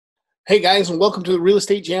Hey guys, and welcome to the Real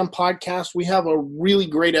Estate Jam podcast. We have a really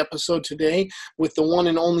great episode today with the one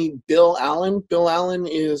and only Bill Allen. Bill Allen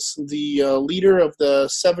is the leader of the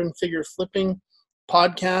Seven Figure Flipping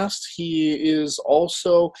podcast. He is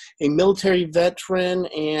also a military veteran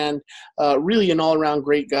and really an all-around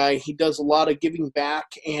great guy. He does a lot of giving back,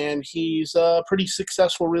 and he's a pretty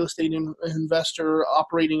successful real estate investor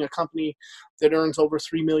operating a company that earns over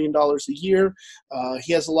 $3 million a year.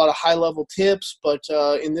 He has a lot of high-level tips, but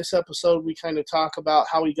in this episode, we kind of talk about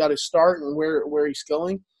how he got his start and where he's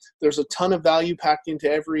going. There's a ton of value packed into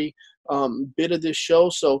every bit of this show.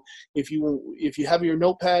 So if you have your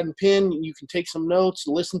notepad and pen, you can take some notes,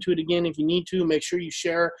 listen to it again if you need to. Make sure you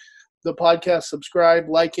share the podcast, subscribe,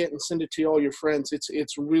 like it, and send it to all your friends.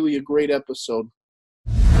 It's really a great episode.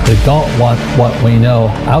 They don't want what we know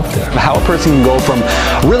out there. How a person can go from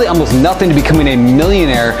really almost nothing to becoming a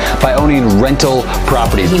millionaire by owning rental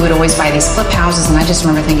properties. He would always buy these flip houses, and I just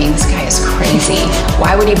remember thinking, this guy is crazy.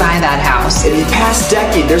 Why would he buy that house? In the past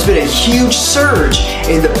decade, there's been a huge surge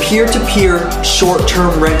in the peer-to-peer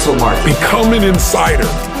short-term rental market. Become an insider.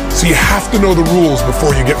 So you have to know the rules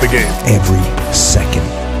before you get the game. Every second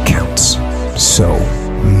counts. So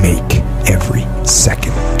make every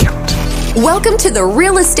second count. Welcome to the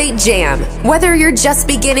Real Estate Jam. Whether you're just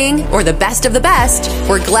beginning or the best of the best,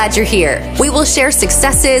 we're glad you're here. We will share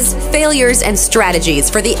successes, failures, and strategies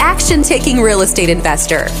for the action-taking real estate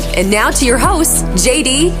investor. And now to your hosts,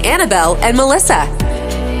 JD, Annabel, and Melissa.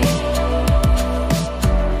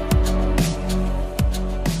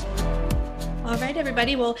 All right,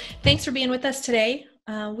 everybody. Well, thanks for being with us today.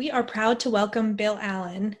 We are proud to welcome Bill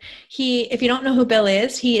Allen. If you don't know who Bill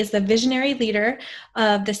is, he is the visionary leader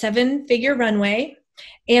of the Seven Figure Runway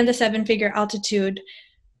and the Seven Figure Altitude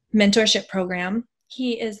Mentorship Program.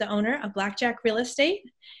 He is the owner of Blackjack Real Estate.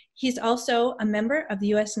 He's also a member of the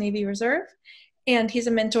U.S. Navy Reserve, and he's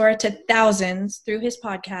a mentor to thousands through his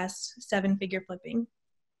podcast, Seven Figure Flipping.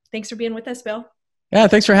 Thanks for being with us, Bill. Yeah,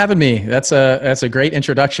 thanks for having me. That's a great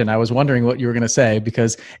introduction. I was wondering what you were going to say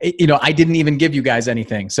because, I didn't even give you guys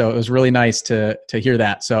anything. So it was really nice to hear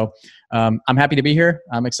that. So I'm happy to be here.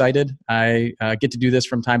 I'm excited. I get to do this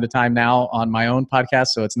from time to time now on my own podcast.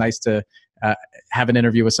 So it's nice to have an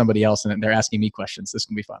interview with somebody else and they're asking me questions. This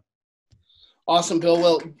can be fun. Awesome, Bill.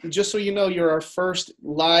 Well, just so you know, you're our first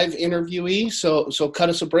live interviewee. So cut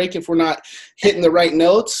us a break if we're not hitting the right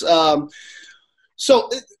notes.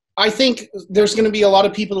 I think there's going to be a lot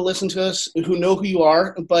of people that listen to us who know who you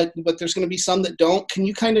are, but there's going to be some that don't. Can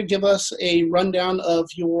you kind of give us a rundown of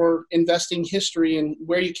your investing history and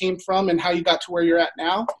where you came from and how you got to where you're at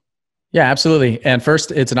now? Yeah, absolutely. And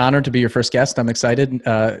first, it's an honor to be your first guest. I'm excited.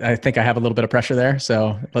 I think I have a little bit of pressure there.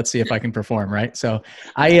 So let's see if I can perform, right? So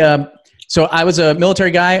I was a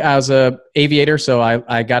military guy. I was a aviator. So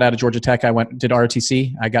I got out of Georgia Tech. I did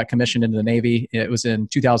ROTC. I got commissioned into the Navy. It was in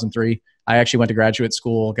 2003. I actually went to graduate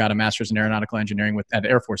school, got a master's in aeronautical engineering at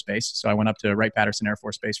Air Force Base. So I went up to Wright-Patterson Air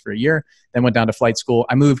Force Base for a year, then went down to flight school.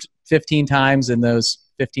 I moved 15 times in those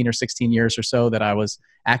 15 or 16 years or so that I was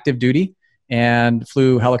active duty and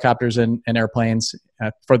flew helicopters and airplanes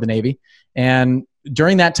for the Navy. And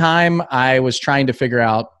during that time, I was trying to figure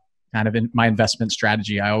out kind of my investment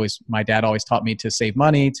strategy. My dad always taught me to save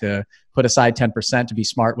money, to put aside 10%, to be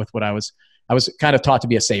smart with what I was kind of taught to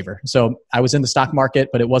be a saver. So I was in the stock market,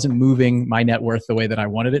 but it wasn't moving my net worth the way that I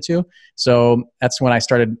wanted it to. So that's when I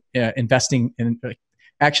started investing in,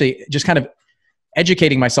 actually just kind of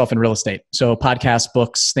educating myself in real estate. So podcasts,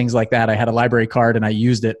 books, things like that. I had a library card and I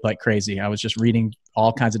used it like crazy. I was just reading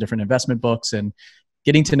all kinds of different investment books and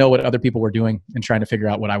getting to know what other people were doing and trying to figure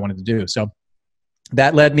out what I wanted to do. So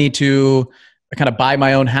that led me to kind of buy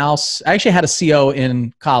my own house. I actually had a CO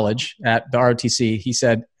in college at the ROTC. He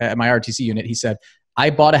said, at my ROTC unit, he said, I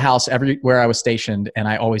bought a house everywhere I was stationed and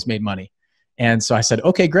I always made money. And so I said,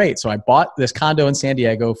 okay, great. So I bought this condo in San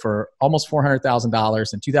Diego for almost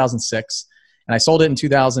 $400,000 in 2006. And I sold it in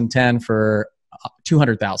 2010 for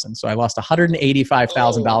 $200,000. So I lost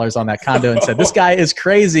 $185,000 on that condo and said, this guy is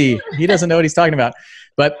crazy. He doesn't know what he's talking about.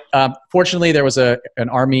 But fortunately, there was an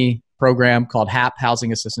Army program called HAP,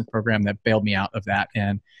 Housing Assistance Program, that bailed me out of that.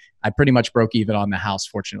 And I pretty much broke even on the house,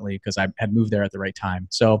 fortunately, because I had moved there at the right time.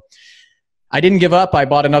 So I didn't give up. I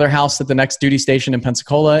bought another house at the next duty station in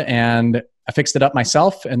Pensacola, and I fixed it up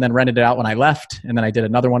myself and then rented it out when I left. And then I did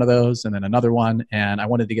another one of those and then another one. And I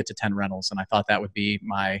wanted to get to 10 rentals. And I thought that would be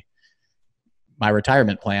my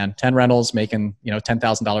retirement plan. 10 rentals, making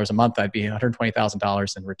 $10,000 a month. I'd be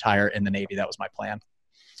 $120,000 and retire in the Navy. That was my plan.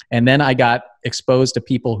 And then I got exposed to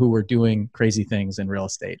people who were doing crazy things in real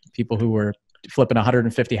estate, people who were flipping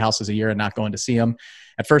 150 houses a year and not going to see them.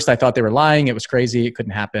 At first, I thought they were lying. It was crazy. It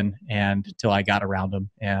couldn't happen. And until I got around them.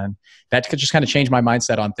 And that could just kind of change my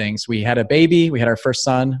mindset on things. We had a baby. We had our first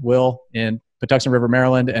son, Will, in Patuxent River,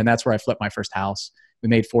 Maryland. And that's where I flipped my first house. We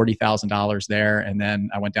made $40,000 there. And then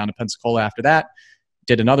I went down to Pensacola after that,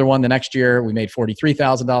 did another one the next year. We made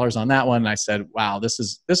 $43,000 on that one. And I said, wow, this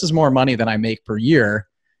is more money than I make per year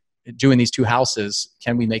doing these 2 houses.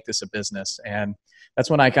 Can we make this a business? And that's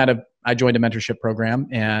when I joined a mentorship program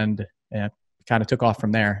and kind of took off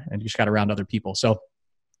from there and just got around other people. So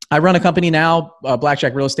I run a company now,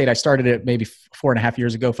 Blackjack Real Estate. I started it maybe 5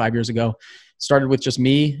 years ago. Started with just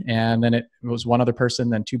me, and then it was one other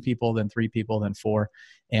person, then 2 people, then 3 people, then 4.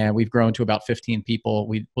 And we've grown to about 15 people.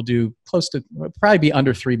 We'll do we'll probably be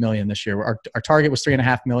under 3 million this year. Our target was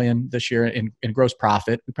 3.5 million this year in gross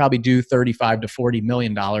profit. We probably do 35 to $40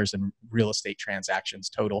 million in real estate transactions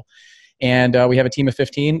total. And we have a team of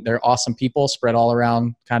 15. They're awesome people spread all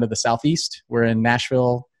around kind of the Southeast. We're in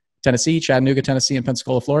Nashville, Tennessee, Chattanooga, Tennessee, and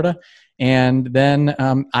Pensacola, Florida. And then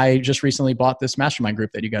I just recently bought this mastermind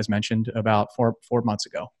group that you guys mentioned about four months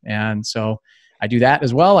ago. And so I do that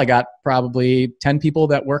as well. I got probably 10 people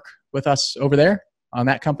that work with us over there on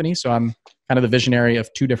that company. So I'm kind of the visionary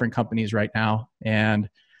of 2 different companies right now. And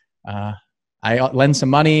I lend some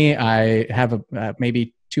money. I have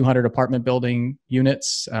maybe 200 apartment building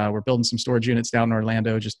units. We're building some storage units down in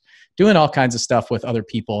Orlando, just doing all kinds of stuff with other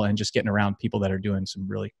people and just getting around people that are doing some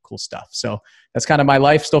really cool stuff. So that's kind of my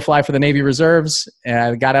life. Still fly for the Navy Reserves.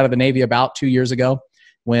 I got out of the Navy about 2 years ago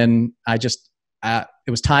when it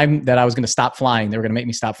was time that I was going to stop flying. They were going to make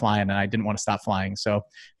me stop flying, and I didn't want to stop flying. So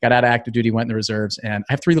got out of active duty, went in the reserves, and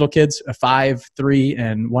I have 3 little kids, a 5, 3,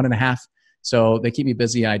 and 1.5. So they keep me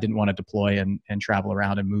busy. I didn't want to deploy and travel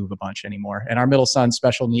around and move a bunch anymore. And our middle son,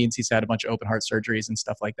 special needs, he's had a bunch of open heart surgeries and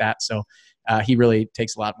stuff like that. So he really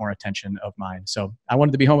takes a lot more attention of mine. So I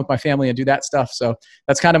wanted to be home with my family and do that stuff. So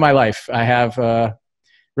that's kind of my life. I have a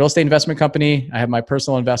real estate investment company. I have my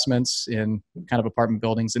personal investments in kind of apartment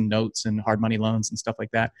buildings and notes and hard money loans and stuff like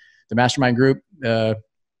that. The mastermind group,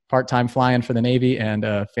 part-time flying for the Navy, and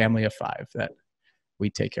a family of 5 that we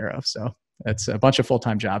take care of. So it's a bunch of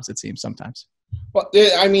full-time jobs, it seems sometimes. Well,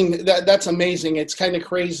 I mean, that's amazing. It's kind of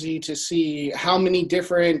crazy to see how many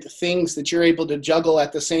different things that you're able to juggle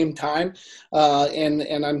at the same time.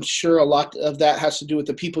 And I'm sure a lot of that has to do with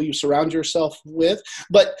the people you surround yourself with.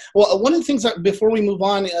 But one of the things that, before we move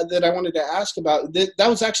on, that I wanted to ask about, that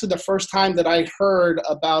was actually the first time that I heard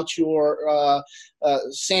about your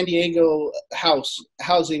San Diego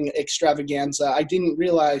housing extravaganza. I didn't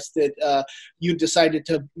realize that you decided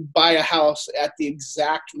to buy a house at the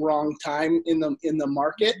exact wrong time in the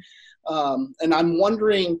market. And I'm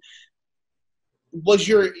wondering, was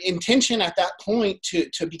your intention at that point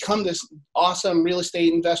to become this awesome real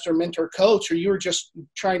estate investor, mentor, coach, or you were just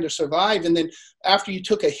trying to survive? And then after you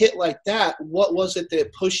took a hit like that, what was it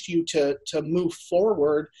that pushed you to move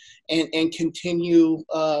forward and continue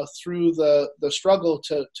through the struggle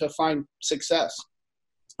to find success?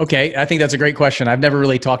 Okay, I think that's a great question. I've never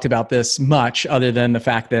really talked about this much other than the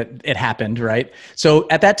fact that it happened, right? So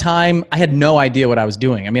at that time, I had no idea what I was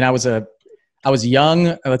doing. I mean, I was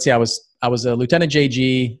young. Let's see, I was a lieutenant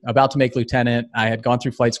JG, about to make lieutenant. I had gone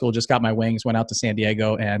through flight school, just got my wings, went out to San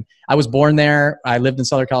Diego, and I was born there. I lived in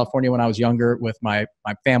Southern California when I was younger with my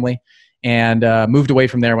family, and moved away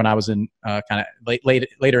from there when I was in kind of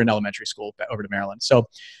later in elementary school, over to Maryland. So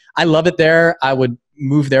I love it there. I would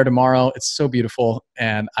move there tomorrow. It's so beautiful,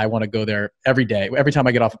 and I want to go there every day. Every time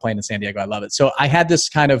I get off a plane in San Diego, I love it. So I had this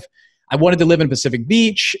I wanted to live in Pacific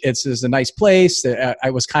Beach. It's a nice place.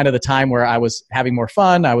 It was kind of the time where I was having more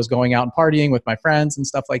fun. I was going out and partying with my friends and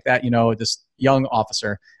stuff like that. You know, this young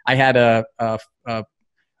officer. I had a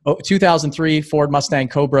 2003 Ford Mustang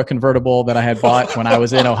Cobra convertible that I had bought when I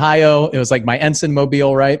was in Ohio. It was like my Ensign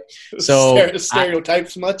mobile, right? So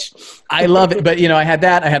stereotypes much. I love it, but I had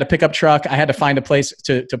that. I had a pickup truck. I had to find a place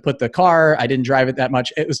to put the car. I didn't drive it that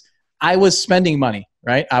much. I was spending money,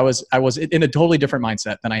 right? I was in a totally different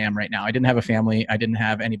mindset than I am right now. I didn't have a family. I didn't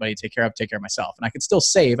have anybody to take care of myself. And I could still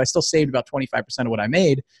save. I still saved about 25% of what I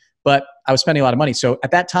made, but I was spending a lot of money. So at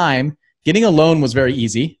that time, getting a loan was very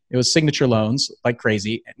easy. It was signature loans like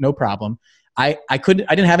crazy, no problem. I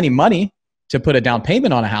didn't have any money to put a down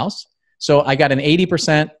payment on a house. So I got an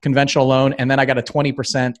 80% conventional loan, and then I got a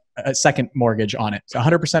 20% second mortgage on it. So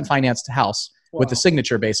 100% financed house. Wow. With the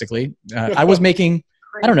signature, basically. I was making,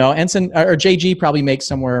 I don't know, Ensign or JG probably makes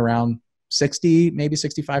somewhere around 60, maybe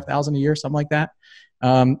 65,000 a year, something like that.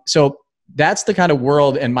 So that's the kind of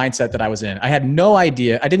world and mindset that I was in. I had no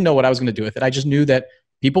idea. I didn't know what I was going to do with it. I just knew that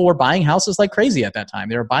people were buying houses like crazy at that time.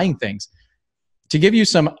 They were buying things. to give you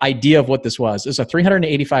some idea of what this was, it's a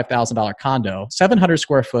 $385,000 condo, 700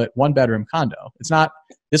 square foot, 1-bedroom condo.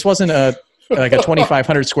 This wasn't like a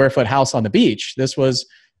 2,500 square foot house on the beach. This was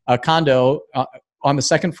a condo on the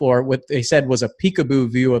second floor, what they said was a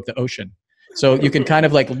peekaboo view of the ocean. So you can kind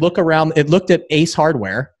of like look around. It looked at Ace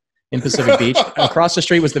Hardware in Pacific Beach. Across the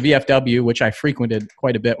street was the VFW, which I frequented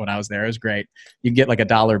quite a bit when I was there. It was great. You can get like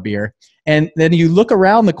 $1 beer. And then you look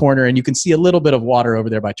around the corner and you can see a little bit of water over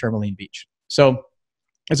there by Tourmaline Beach. So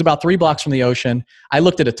it's about 3 blocks from the ocean. I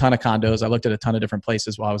looked at a ton of condos. I looked at a ton of different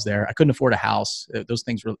places while I was there. I couldn't afford a house. Those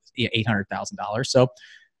things were $800,000. So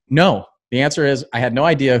no, the answer is I had no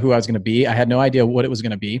idea who I was going to be. I had no idea what it was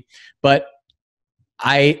going to be. But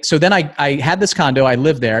so then I had this condo. I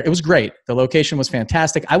lived there. It was great. The location was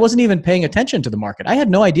fantastic. I wasn't even paying attention to the market. I had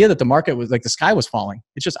no idea that the market was like the sky was falling.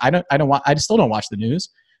 It's just, I still don't watch the news.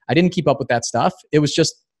 I didn't keep up with that stuff. It was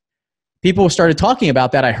just, people started talking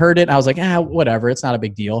about that. I heard it. I was like, whatever. It's not a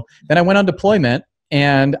big deal. Then I went on deployment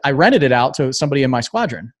and I rented it out to somebody in my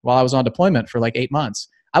squadron while I was on deployment for like 8 months.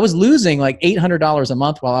 I was losing like $800 a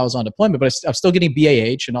month while I was on deployment, but I was still getting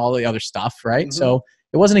BAH and all the other stuff, right? Mm-hmm. So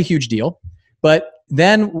it wasn't a huge deal. But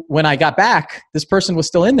then when I got back, this person was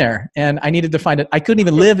still in there and I needed to find it. I couldn't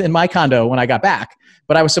even live in my condo when I got back,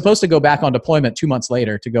 but I was supposed to go back on deployment 2 months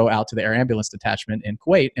later to go out to the air ambulance detachment in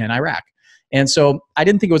Kuwait and Iraq. And so I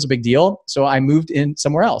didn't think it was a big deal. So I moved in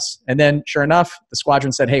somewhere else. And then sure enough, the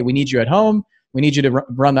squadron said, hey, we need you at home. We need you to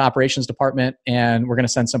run the operations department and we're going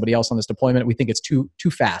to send somebody else on this deployment. We think it's too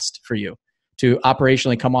fast for you to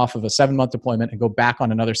operationally come off of a 7-month deployment and go back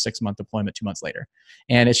on another 6-month deployment 2 months later.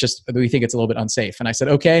 And it's just, we think it's a little bit unsafe. And I said,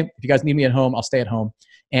 okay, if you guys need me at home, I'll stay at home.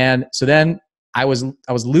 And so then I was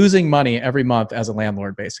losing money every month as a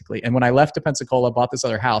landlord, basically. And when I left to Pensacola, bought this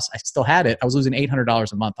other house, I still had it. I was losing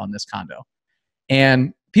 $800 a month on this condo.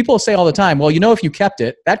 And people say all the time, well, if you kept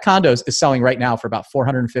it, that condo is selling right now for about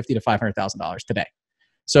 $450,000 to $500,000 today.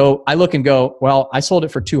 So I look and go, well, I sold it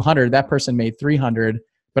for $200. That person made $300.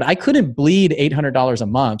 But I couldn't bleed $800 a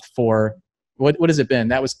month for, what has it been?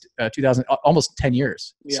 That was 2000, almost 10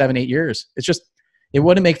 years, 7, 8 years. It's just, it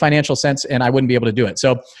wouldn't make financial sense and I wouldn't be able to do it.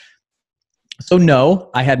 So no,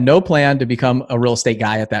 I had no plan to become a real estate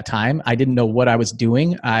guy at that time. I didn't know what I was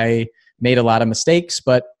doing. I made a lot of mistakes,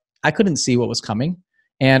 but I couldn't see what was coming.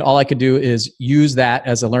 And all I could do is use that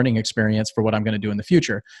as a learning experience for what I'm going to do in the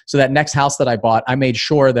future. So that next house that I bought, I made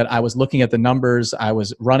sure that I was looking at the numbers. I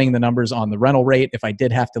was running the numbers on the rental rate if I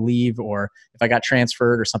did have to leave or if I got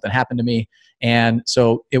transferred or something happened to me. And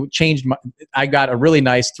so it changed. I got a really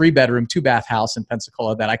nice 3-bedroom, 2-bath house in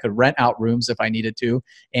Pensacola that I could rent out rooms if I needed to.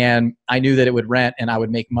 And I knew that it would rent and I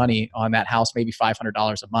would make money on that house, maybe $500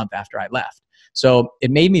 a month after I left. So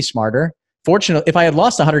it made me smarter. Fortunately, if I had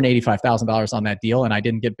lost $185,000 on that deal and I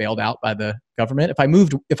didn't get bailed out by the government, if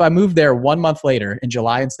I moved there 1 month later in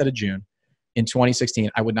July instead of June in 2016,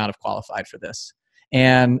 I would not have qualified for this.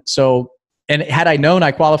 And so, and had I known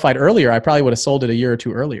I qualified earlier, I probably would have sold it a year or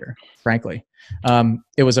two earlier, frankly.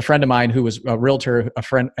 It was a friend of mine who was a realtor, a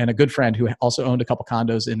friend and a good friend who also owned a couple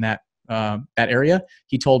condos in that area.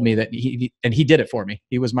 He told me that he did it for me.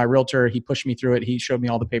 He was my realtor. He pushed me through it. He showed me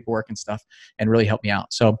all the paperwork and stuff and really helped me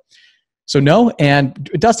out. So no, and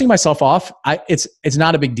dusting myself off, it's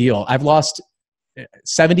not a big deal. I've lost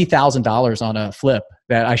 $70,000 on a flip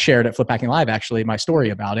that I shared at Flip Hacking Live, actually, my story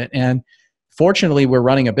about it. And fortunately, we're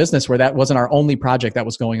running a business where that wasn't our only project that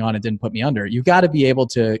was going on and didn't put me under. You got to be able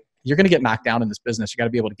to, you're going to get knocked down in this business. You got to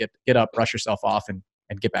be able to get up, brush yourself off and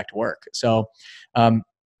get back to work. So I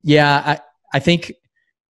think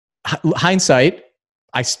hindsight,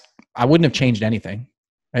 I wouldn't have changed anything.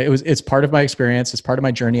 It's part of my experience. It's part of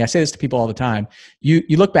my journey. I say this to people all the time. You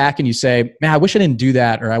look back and you say, man, I wish I didn't do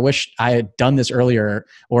that. Or I wish I had done this earlier.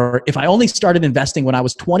 Or if I only started investing when I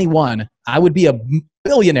was 21, I would be a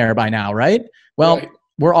billionaire by now, right? Well, right.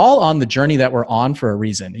 We're all on the journey that we're on for a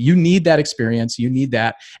reason. You need that experience. You need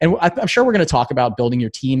that. And I'm sure we're going to talk about building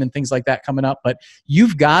your team and things like that coming up, but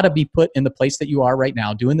you've got to be put in the place that you are right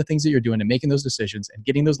now, doing the things that you're doing and making those decisions and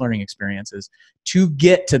getting those learning experiences to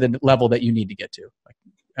get to the level that you need to get to.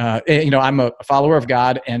 I'm a follower of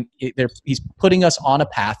God, and He's putting us on a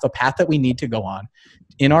path that we need to go on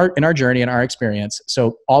in our journey and our experience.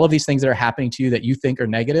 So all of these things that are happening to you that you think are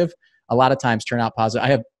negative, a lot of times turn out positive. I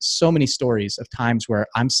have so many stories of times where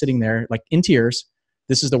I'm sitting there like in tears.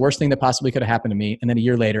 This is the worst thing that possibly could have happened to me. And then a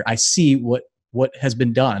year later, I see what has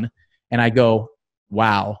been done, and I go,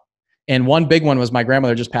 wow. And one big one was my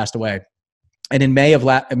grandmother just passed away. And in May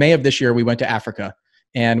of this year, we went to Africa.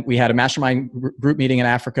 And we had a mastermind group meeting in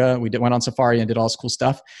Africa. We went on safari and did all this cool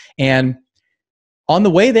stuff. And on the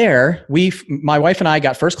way there, my wife and I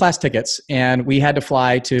got first class tickets, and we had to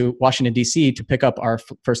fly to Washington, D.C. to pick up our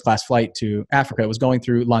first class flight to Africa. It was going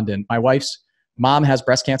through London. My wife's mom has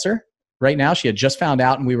breast cancer right now. She had just found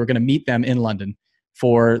out, and we were going to meet them in London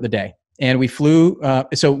for the day. And we flew.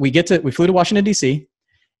 We flew to Washington, D.C.,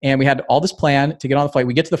 and we had all this plan to get on the flight.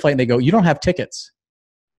 We get to the flight, and they go, "You don't have tickets."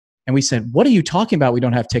 And we said, "What are you talking about? We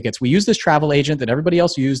don't have tickets. We use this travel agent that everybody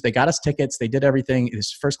else used. They got us tickets. They did everything.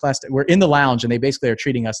 It's first class. We're in the lounge, and they basically are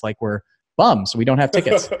treating us like we're bums. We don't have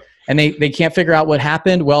tickets." And they can't figure out what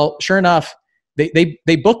happened. Well, sure enough, they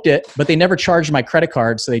booked it, but they never charged my credit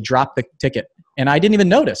card, so they dropped the ticket. And I didn't even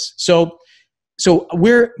notice. So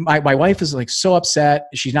my wife is like so upset.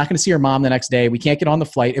 She's not going to see her mom the next day. We can't get on the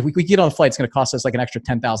flight. If we get on the flight, it's going to cost us like an extra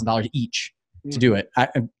 $10,000 each to do it.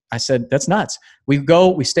 I said, that's nuts. We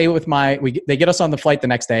stay with they get us on the flight the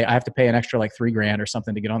next day. I have to pay an extra like $3,000 or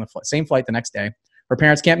something to get on the same flight the next day. Her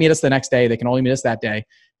parents can't meet us the next day. They can only meet us that day.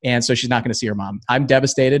 And so she's not going to see her mom. I'm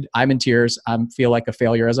devastated. I'm in tears. I feel like a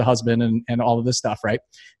failure as a husband and all of this stuff, right?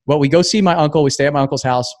 Well, we go see my uncle. We stay at my uncle's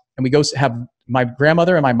house, and we go have my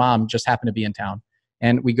grandmother and my mom just happen to be in town.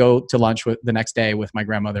 And we go to lunch the next day with my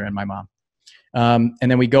grandmother and my mom. And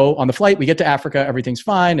then we go on the flight. We get to Africa. Everything's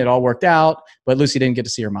fine. It all worked out. But Lucy didn't get to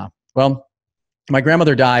see her mom. Well, my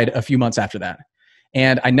grandmother died a few months after that.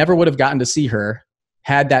 And I never would have gotten to see her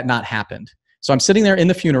had that not happened. So I'm sitting there in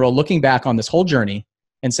the funeral looking back on this whole journey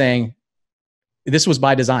and saying, this was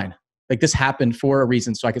by design. Like, this happened for a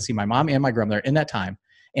reason, so I could see my mom and my grandmother in that time.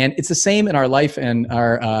 And it's the same in our life and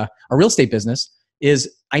our real estate business.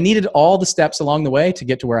 Is I needed all the steps along the way to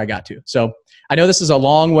get to where I got to. So I know this is a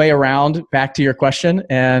long way around back to your question,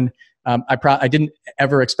 and I didn't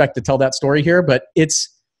ever expect to tell that story here, but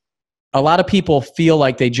it's a lot of people feel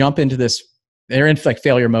like they jump into this, they're in like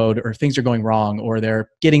failure mode, or things are going wrong, or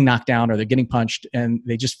they're getting knocked down, or they're getting punched, and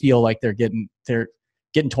they just feel like they're getting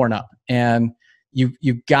torn up. And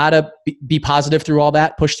you gotta be positive through all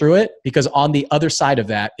that, push through it, because on the other side of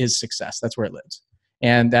that is success. That's where it lives.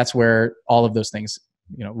 And that's where all of those things,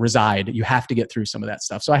 reside. You have to get through some of that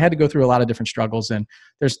stuff. So I had to go through a lot of different struggles, and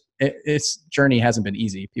its journey hasn't been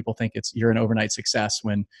easy. People think you're an overnight success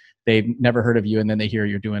when they've never heard of you, and then they hear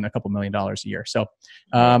you're doing a couple $1 million a year. So,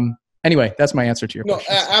 anyway, that's my answer to your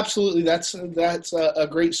question. No, absolutely. That's a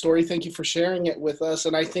great story. Thank you for sharing it with us.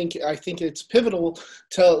 And I think it's pivotal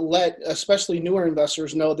to let especially newer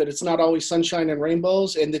investors know that it's not always sunshine and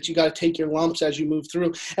rainbows, and that you got to take your lumps as you move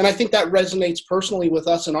through. And I think that resonates personally with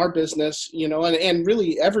us in our business, and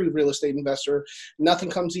really every real estate investor. Nothing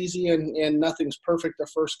comes easy, and nothing's perfect at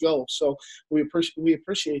first go. So we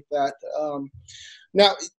appreciate that.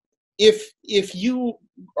 Now, if you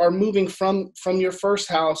are moving from your first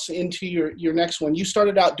house into your next one, you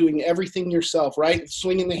started out doing everything yourself, right?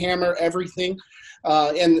 Swinging the hammer, everything.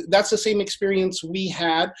 And that's the same experience we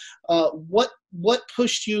had. What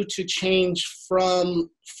pushed you to change from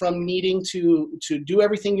needing to do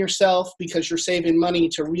everything yourself because you're saving money,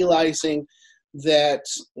 to realizing that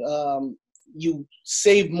you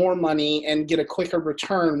save more money and get a quicker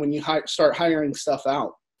return when you start hiring stuff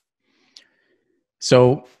out?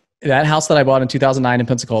 So that house that I bought in 2009 in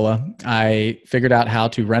Pensacola, I figured out how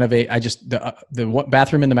to renovate. The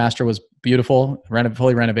bathroom in the master was beautiful,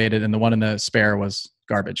 fully renovated, and the one in the spare was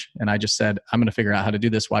garbage. And I just said, I'm going to figure out how to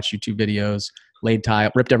do this, watch YouTube videos, laid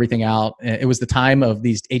tile, ripped everything out. It was the time of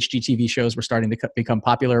these HGTV shows were starting to become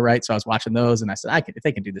popular, right? So I was watching those, and I said, if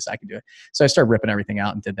they can do this, I can do it. So I started ripping everything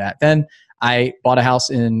out and did that. Then I bought a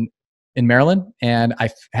house in Maryland, and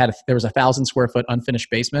there was 1,000 square foot unfinished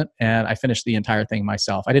basement, and I finished the entire thing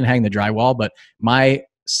myself. I didn't hang the drywall, but my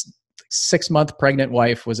 6-month pregnant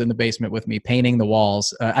wife was in the basement with me painting the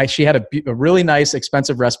walls. She had a really nice,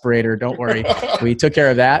 expensive respirator. Don't worry, we took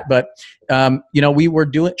care of that. But we were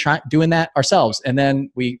doing that ourselves, and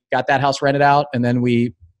then we got that house rented out, and then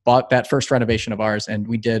we bought that first renovation of ours, and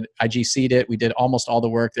I GC'd it. We did almost all the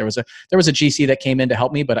work. There was a GC that came in to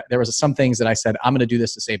help me, but there was some things that I said, I'm going to do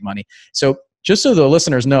this to save money. So just so the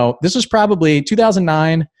listeners know, this was probably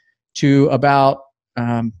 2009 to about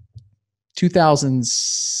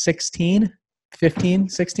 2016, 15,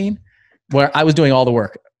 16, where I was doing all the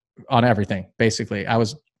work on everything. Basically, I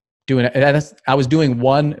was doing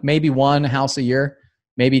maybe one house a year,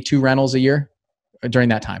 maybe 2 rentals a year during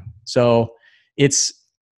that time. So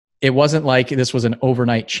it wasn't like this was an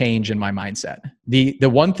overnight change in my mindset. The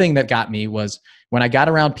one thing that got me was when I got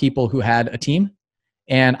around people who had a team,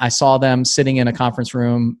 and I saw them sitting in a conference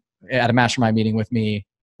room at a mastermind meeting with me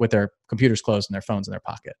with their computers closed and their phones in their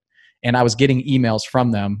pocket. And I was getting emails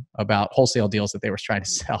from them about wholesale deals that they were trying to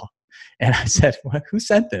sell. And I said, who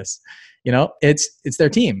sent this? It's their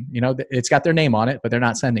team. It's got their name on it, but they're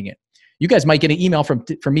not sending it. you guys might get an email from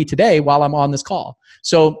me today while I'm on this call.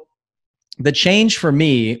 So the change for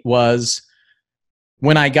me was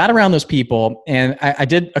when I got around those people, and I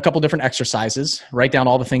did a couple different exercises, write down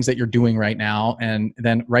all the things that you're doing right now, and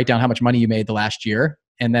then write down how much money you made the last year,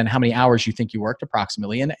 and then how many hours you think you worked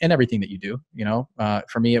approximately, and everything that you do.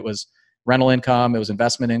 For me, it was rental income, it was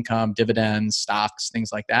investment income, dividends, stocks,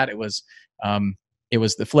 things like that. It was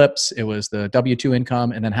the flips, it was the W-2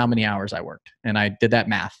 income, and then how many hours I worked. And I did that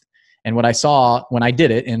math. And what I saw when I did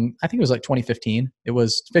it, in I think it was like 2015, it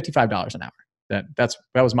was $55 an hour. That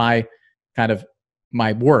was my kind of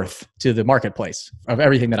my worth to the marketplace of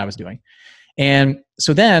everything that I was doing. And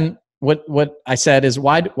so then what I said is,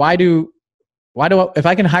 why do if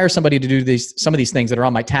I can hire somebody to do some of these things that are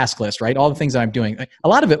on my task list, right? All the things that I'm doing, a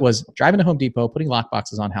lot of it was driving to Home Depot, putting lock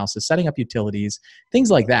boxes on houses, setting up utilities, things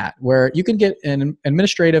like that, where you can get an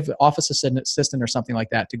administrative office assistant or something like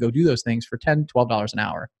that to go do those things for $10, $12 an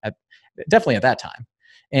hour, definitely at that time.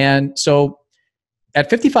 And so at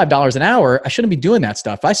 $55 an hour, I shouldn't be doing that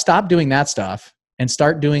stuff. If I stop doing that stuff and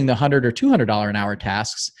start doing the $100 or $200 an hour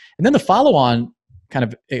tasks, and then the follow-on kind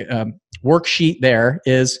of worksheet there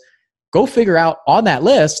is go figure out on that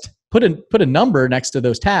list, put a number next to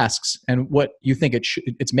those tasks and what you think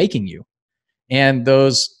it's making you. And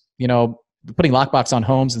those, putting lockbox on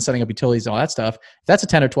homes and setting up utilities and all that stuff, that's a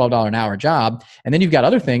 $10 or $12 an hour job. And then you've got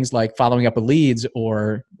other things like following up with leads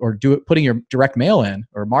or putting your direct mail in,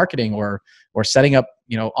 or marketing, or setting up,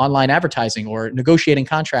 online advertising, or negotiating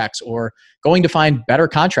contracts, or going to find better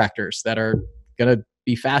contractors that are going to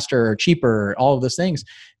be faster or cheaper, all of those things.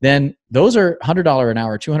 Then those are $100 an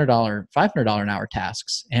hour, $200, $500 an hour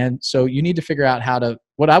tasks. And so you need to figure out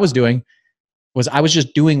what I was doing was I was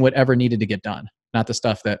just doing whatever needed to get done, not the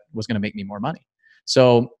stuff that was going to make me more money.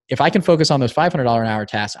 So if I can focus on those $500 an hour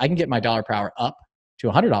tasks, I can get my dollar per hour up to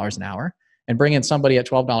 $100 an hour and bring in somebody at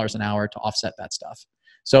 $12 an hour to offset that stuff.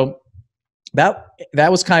 So that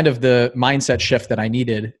was kind of the mindset shift that I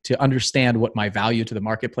needed to understand what my value to the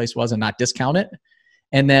marketplace was and not discount it.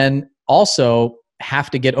 And then also have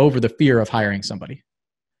to get over the fear of hiring somebody.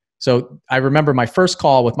 So I remember my first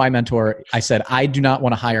call with my mentor, I said, I do not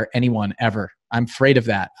want to hire anyone ever. I'm afraid of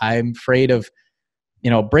that. I'm afraid of,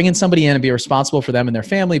 bringing somebody in and be responsible for them and their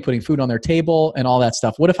family, putting food on their table and all that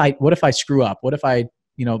stuff. What if I screw up? What if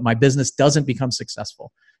my business doesn't become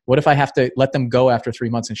successful? What if I have to let them go after 3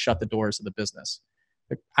 months and shut the doors of the business?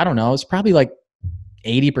 I don't know. It's probably like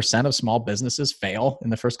 80% of small businesses fail in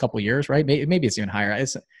the first couple of years, right? Maybe it's even higher.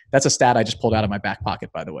 That's a stat I just pulled out of my back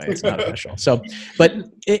pocket, by the way. It's not official. So, but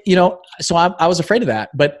so I was afraid of that.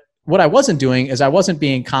 But what I wasn't doing is I wasn't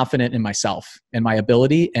being confident in myself and my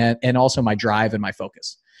ability and also my drive and my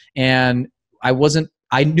focus. And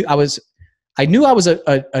I knew I was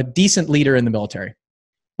a decent leader in the military,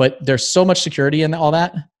 but there's so much security in all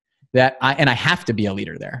that I have to be a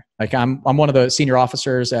leader there. Like I'm one of the senior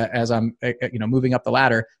officers as I'm moving up the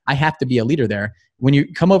ladder. I have to be a leader there. When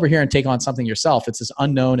you come over here and take on something yourself, it's this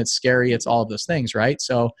unknown, it's scary, it's all of those things, right?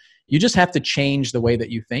 So you just have to change the way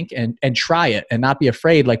that you think and try it and not be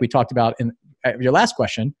afraid, like we talked about in your last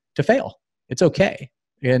question, to fail. It's okay.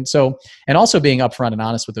 And also being upfront and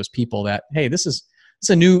honest with those people that, hey, this is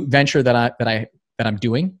a new venture that I'm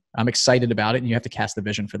doing. I'm excited about it, and you have to cast the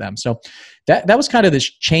vision for them. So that was kind of this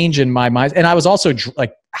change in my mind. And I was also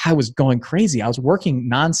I was going crazy. I was working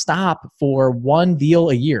nonstop for one deal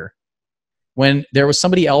a year when there was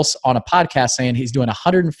somebody else on a podcast saying he's doing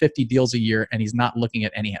 150 deals a year and he's not looking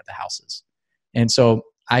at any of the houses. And so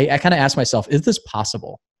I kind of asked myself, is this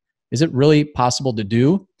possible? Is it really possible to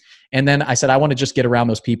do? And then I said, I want to just get around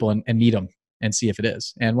those people and meet them and see if it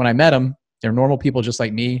is. And when I met them, they're normal people just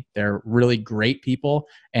like me. They're really great people,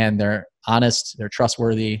 and they're honest, they're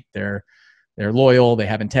trustworthy, they're loyal, they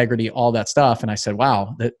have integrity, all that stuff. And I said,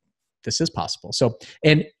 wow, this is possible. So,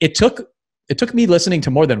 and it took me listening to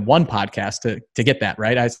more than one podcast to get that,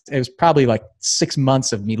 right? It was probably like 6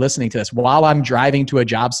 months of me listening to this while I'm driving to a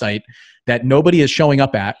job site that nobody is showing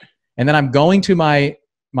up at. And then I'm going to my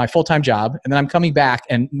full-time job, and then I'm coming back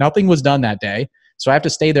and nothing was done that day. So I have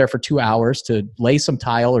to stay there for 2 hours to lay some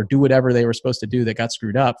tile or do whatever they were supposed to do that got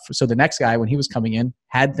screwed up. So the next guy, when he was coming in,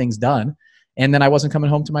 had things done. And then I wasn't coming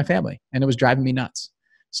home to my family, and it was driving me nuts.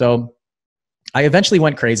 So I eventually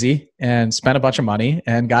went crazy and spent a bunch of money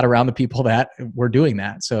and got around the people that were doing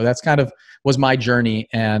that. So that's kind of was my journey.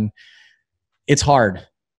 And it's hard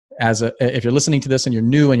if you're listening to this and you're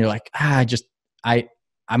new and you're like, I'm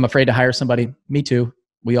afraid to hire somebody. Me too.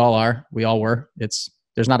 We all are. We all were.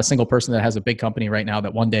 There's not a single person that has a big company right now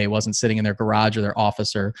that one day wasn't sitting in their garage or their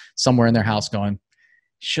office or somewhere in their house going,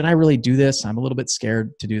 should I really do this? I'm a little bit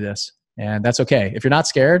scared to do this. And that's okay. If you're not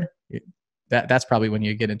scared, that's probably when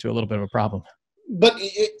you get into a little bit of a problem. But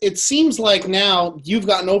it seems like now you've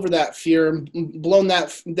gotten over that fear, blown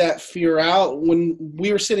that fear out. When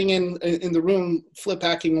we were sitting in the room Flip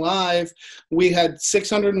Hacking Live, we had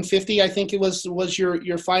 650, I think it was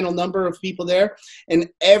your final number of people there, and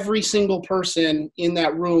every single person in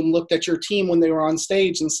that room looked at your team when they were on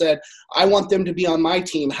stage and said, I want them to be on my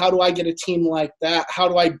team. How do I get a team like that? How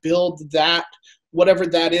do I build that? Whatever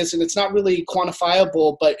that is, and it's not really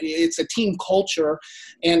quantifiable, but it's a team culture.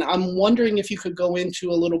 And I'm wondering if you could go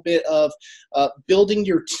into a little bit of building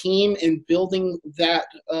your team and building that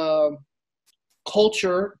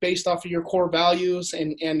culture based off of your core values,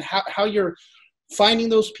 and how you're finding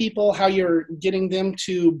those people, how you're getting them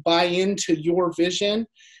to buy into your vision,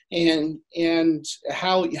 and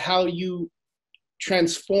how you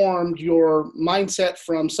transformed your mindset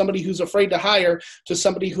from somebody who's afraid to hire to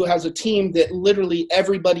somebody who has a team that literally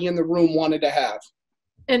everybody in the room wanted to have.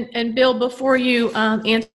 And Bill, before you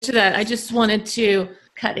answer that, I just wanted to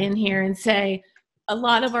cut in here and say a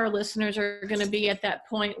lot of our listeners are going to be at that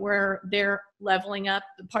point where they're leveling up.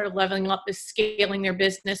 Part of leveling up is scaling their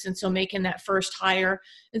business, and so making that first hire.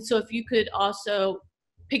 And so if you could also,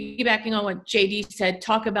 piggybacking on what JD said,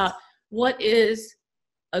 talk about what is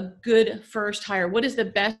a good first hire. What is the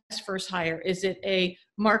best first hire? Is it a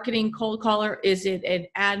marketing cold caller? Is it an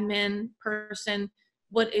admin person?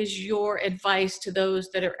 What is your advice to those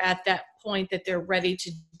that are at that point that they're ready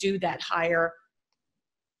to do that hire?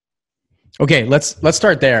 Okay, let's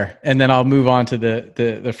start there, and then I'll move on to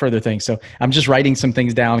the further things. So I'm just writing some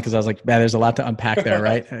things down because I was like, man, there's a lot to unpack there,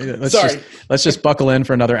 right? Let's just buckle in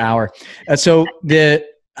for another hour.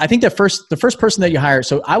 I think the first person that you hire.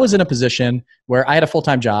 So I was in a position where I had a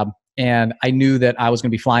full-time job, and I knew that I was going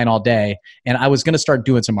to be flying all day, and I was going to start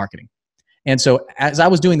doing some marketing. And so as I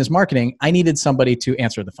was doing this marketing, I needed somebody to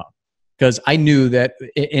answer the phone, because I knew that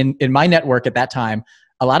in my network at that time,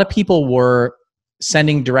 a lot of people were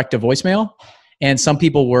sending direct to voicemail, and some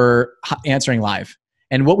people were answering live.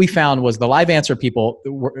 And what we found was the live answer people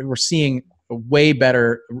were seeing a way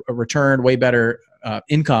better return, way better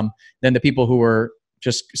income than the people who were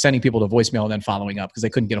just sending people to voicemail and then following up, because they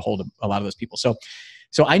couldn't get a hold of a lot of those people. So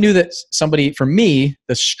I knew that somebody, for me,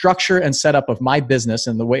 the structure and setup of my business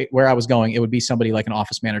and the way where I was going, it would be somebody like an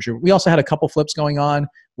office manager. We also had a couple flips going on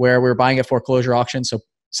where we were buying at foreclosure auctions. So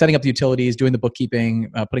setting up the utilities, doing the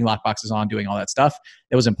bookkeeping, putting lock boxes on, doing all that stuff,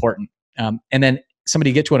 it was important. And then somebody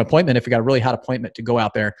to get to an appointment if you got a really hot appointment to go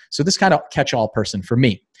out there. So this kind of catch-all person for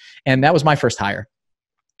me. And that was my first hire.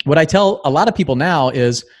 What I tell a lot of people now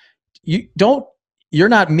is, you're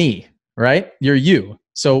not me, right? You're you.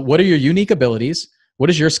 So what are your unique abilities? What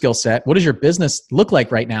is your skill set? What does your business look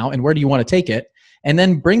like right now? And where do you want to take it? And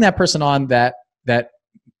then bring that person on that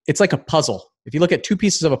it's like a puzzle. If you look at two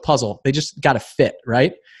pieces of a puzzle, they just got to fit,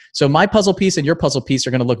 right? So my puzzle piece and your puzzle piece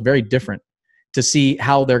are going to look very different to see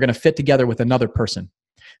how they're going to fit together with another person.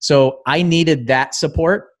 So I needed that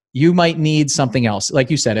support. You might need something else. Like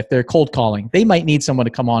you said, if they're cold calling, they might need someone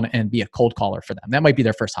to come on and be a cold caller for them. That might be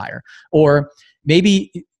their first hire. Or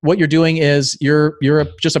maybe what you're doing is you're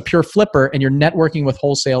just a pure flipper and you're networking with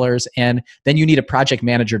wholesalers, and then you need a project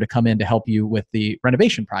manager to come in to help you with the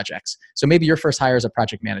renovation projects. So maybe your first hire is a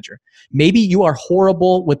project manager. Maybe you are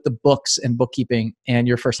horrible with the books and bookkeeping, and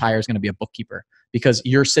your first hire is going to be a bookkeeper, because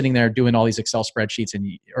you're sitting there doing all these Excel spreadsheets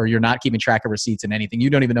or you're not keeping track of receipts and anything. You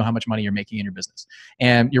don't even know how much money you're making in your business,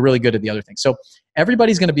 and you're really good at the other things. So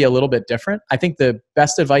everybody's going to be a little bit different. I think the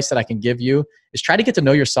best advice that I can give you is try to get to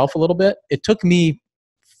know yourself a little bit. It took me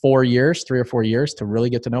 3 or 4 years to really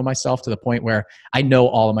get to know myself, to the point where I know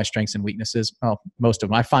all of my strengths and weaknesses. Well, most of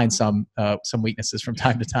them. I find some weaknesses from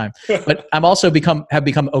time to time, but I'm also have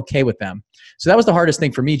become okay with them. So that was the hardest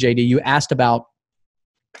thing for me, JD. You asked about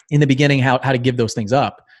in the beginning how to give those things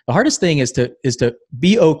up. The hardest thing is to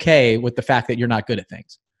be okay with the fact that you're not good at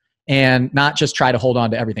things, and not just try to hold on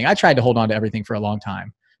to everything. I tried to hold on to everything for a long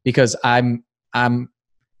time because I'm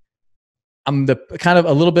the kind of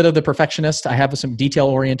a little bit of the perfectionist. I have some detail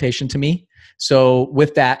orientation to me. So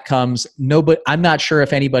with that comes I'm not sure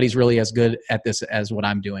if anybody's really as good at this as what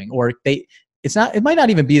I'm doing, or it might not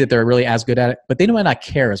even be that they're really as good at it, but they might not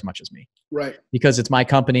care as much as me. Right. Because it's my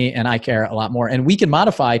company and I care a lot more. And we can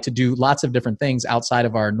modify to do lots of different things outside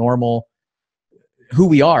of our normal, who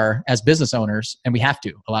we are as business owners. And we have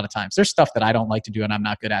to, a lot of times. There's stuff that I don't like to do and I'm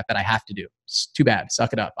not good at that I have to do. It's too bad.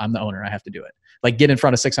 Suck it up. I'm the owner. I have to do it. Like get in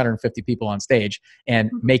front of 650 people on stage and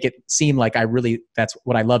make it seem like that's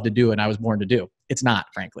what I love to do and I was born to do. It's not,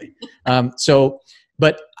 frankly.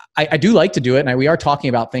 But I do like to do it, and we are talking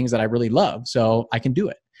about things that I really love, so I can do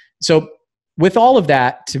it. So with all of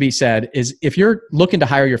that to be said, is if you're looking to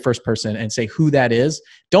hire your first person and say who that is,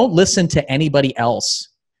 don't listen to anybody else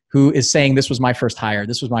who is saying, this was my first hire,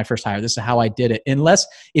 this was my first hire, this is how I did it. Unless,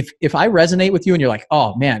 if I resonate with you and you're like,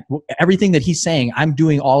 oh man, everything that he's saying, I'm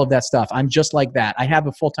doing all of that stuff. I'm just like that. I have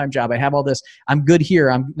a full-time job. I have all this. I'm good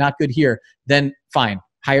here. I'm not good here. Then fine,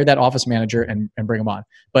 hire that office manager and bring them on.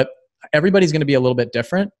 But everybody's going to be a little bit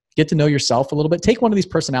different. Get to know yourself a little bit. Take one of these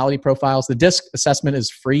personality profiles. The DISC assessment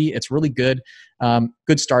is free. It's really good.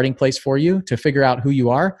 Good starting place for you to figure out who you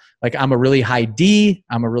are. Like, I'm a really high D,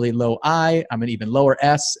 I'm a really low I, I'm an even lower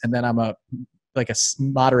S, and then I'm a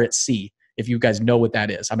moderate C, if you guys know what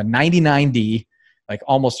that is. I'm a 99 D, like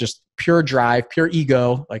almost just pure drive, pure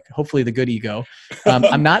ego, like hopefully the good ego.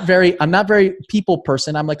 I'm not very people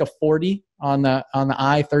person. I'm like a 40 on the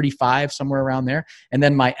I, 35, somewhere around there. And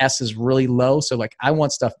then my S is really low. So like, I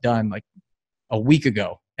want stuff done like a week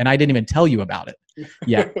ago and I didn't even tell you about it.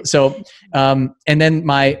 Yeah. So, and then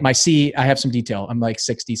my C, I have some detail. I'm like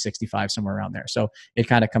 60, 65, somewhere around there. So it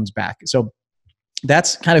kind of comes back. So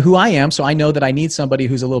that's kind of who I am. So I know that I need somebody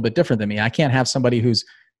who's a little bit different than me. I can't have somebody who's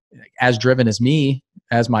as driven as me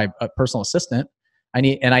as my personal assistant. I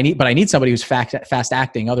need somebody who's fast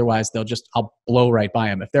acting. Otherwise I'll blow right by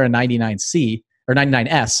them. If they're a 99C or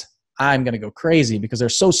 99S, I'm going to go crazy because they're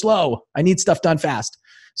so slow. I need stuff done fast.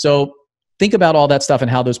 So think about all that stuff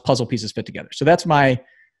and how those puzzle pieces fit together. So that's my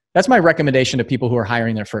recommendation to people who are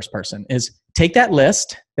hiring their first person is take that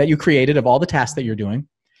list that you created of all the tasks that you're doing,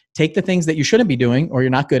 take the things that you shouldn't be doing or you're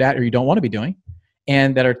not good at or you don't want to be doing,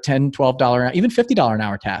 and that are $10, $12, even $50 an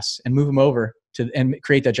hour tasks, and move them over and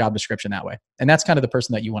create that job description that way. And that's kind of the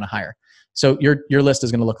person that you want to hire. So your list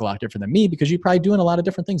is going to look a lot different than me because you're probably doing a lot of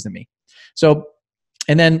different things than me. So,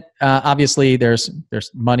 and then obviously there's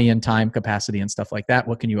money and time capacity and stuff like that.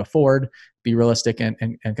 What can you afford? Be realistic and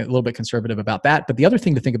a little bit conservative about that. But the other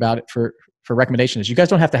thing to think about for recommendation is you guys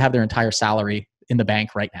don't have to have their entire salary in the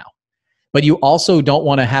bank right now. But you also don't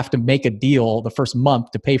want to have to make a deal the first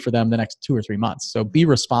month to pay for them the next 2 or 3 months. So be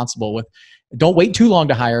responsible don't wait too long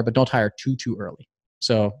to hire, but don't hire too early.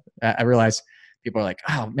 So I realize people are like,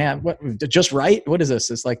 oh man, what, just right? What is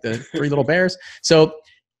this? It's like the Three Little Bears. So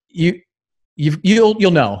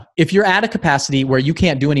you'll know if you're at a capacity where you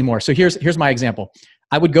can't do anymore. So here's my example.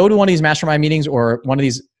 I would go to one of these mastermind meetings or one of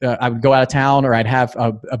these, I would go out of town or I'd have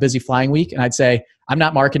a busy flying week and I'd say, I'm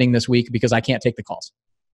not marketing this week because I can't take the calls.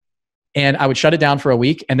 And I would shut it down for a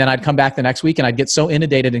week and then I'd come back the next week and I'd get so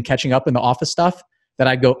inundated in catching up in the office stuff that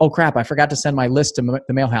I'd go, oh crap, I forgot to send my list to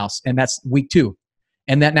the mail house. And that's week 2.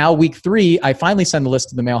 And that now week 3, I finally send the list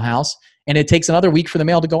to the mail house and it takes another week for the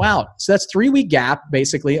mail to go out. So that's 3-week gap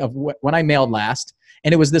basically of when I mailed last.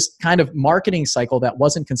 And it was this kind of marketing cycle that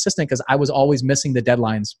wasn't consistent because I was always missing the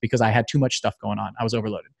deadlines because I had too much stuff going on. I was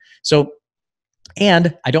overloaded. So,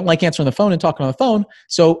 and I don't like answering the phone and talking on the phone.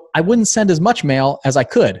 So I wouldn't send as much mail as I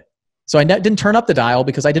could. So I didn't turn up the dial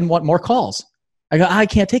because I didn't want more calls. I go, I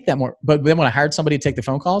can't take that more. But then when I hired somebody to take the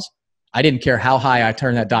phone calls, I didn't care how high I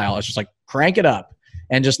turned that dial. I was just like, crank it up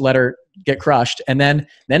and just let her get crushed. And then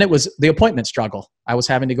it was the appointment struggle. I was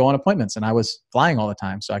having to go on appointments and I was flying all the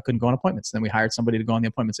time. So I couldn't go on appointments. Then we hired somebody to go on the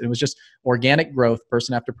appointments. It was just organic growth,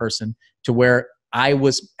 person after person, to where I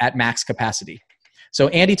was at max capacity. So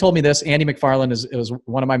Andy told me this. Andy McFarland was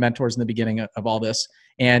one of my mentors in the beginning of all this.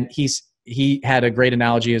 And he had a great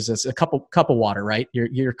analogy as a cup of water, right?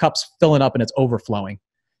 Your cup's filling up and it's overflowing.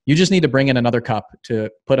 You just need to bring in another cup to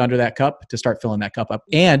put under that cup to start filling that cup up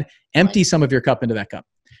and empty some of your cup into that cup.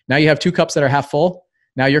 Now you have 2 cups that are half full.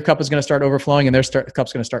 Now your cup is going to start overflowing and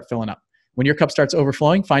cup's going to start filling up. When your cup starts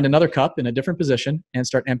overflowing, find another cup in a different position and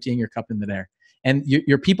start emptying your cup into there. And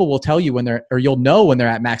your people will tell you you'll know when they're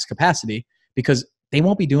at max capacity because they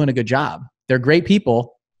won't be doing a good job. They're great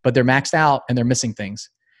people, but they're maxed out and they're missing things.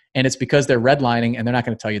 And it's because they're redlining and they're not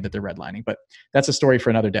going to tell you that they're redlining, but that's a story for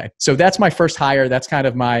another day. So that's my first hire. That's kind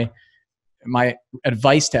of my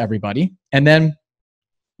advice to everybody. And then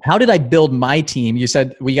how did I build my team? You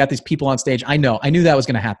said we got these people on stage. I knew that was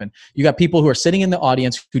going to happen. You got people who are sitting in the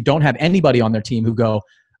audience who don't have anybody on their team who go,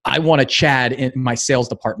 I want a Chad in my sales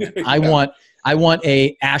department. I want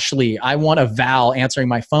a Ashley. I want a Val answering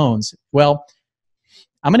my phones. Well,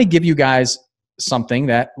 I'm going to give you guys something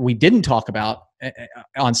that we didn't talk about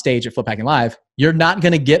on stage at Flip Hacking Live. You're not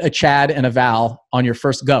going to get a Chad and a Val on your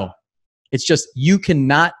first go. It's just, you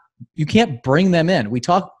can't bring them in.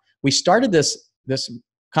 We started this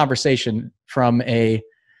conversation from a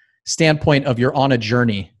standpoint of you're on a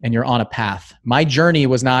journey and you're on a path. My journey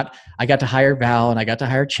was not, I got to hire Val and I got to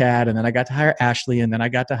hire Chad and then I got to hire Ashley and then I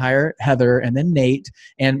got to hire Heather and then Nate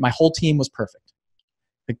and my whole team was perfect.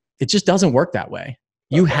 It just doesn't work that way.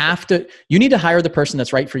 You need to hire the person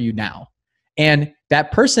that's right for you now. And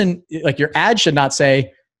that person, like your ad should not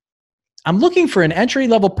say, I'm looking for an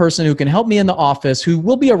entry-level person who can help me in the office, who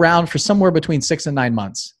will be around for somewhere between 6 and 9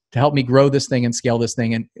 months to help me grow this thing and scale this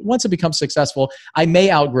thing. And once it becomes successful, I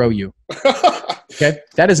may outgrow you. Okay.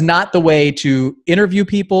 That is not the way to interview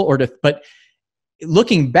people but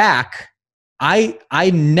looking back,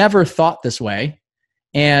 I never thought this way.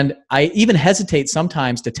 And I even hesitate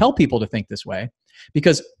sometimes to tell people to think this way,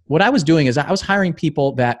 because what I was doing is I was hiring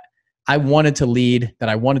people that I wanted to lead, that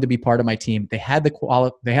I wanted to be part of my team. They had the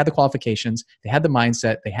qualifications, they had the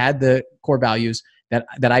mindset, they had the core values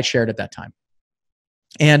that I shared at that time.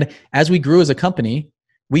 And as we grew as a company,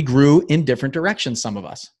 we grew in different directions, some of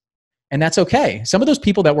us. And that's okay. Some of those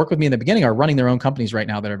people that work with me in the beginning are running their own companies right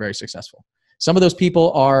now that are very successful. Some of those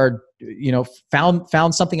people are,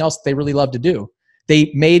 found something else they really love to do.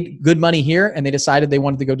 They made good money here and they decided they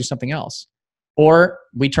wanted to go do something else. Or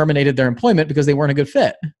we terminated their employment because they weren't a good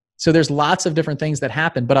fit. So there's lots of different things that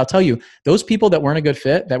happen. But I'll tell you, those people that weren't a good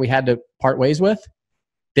fit that we had to part ways with,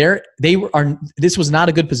 this was not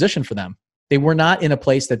a good position for them. They were not in a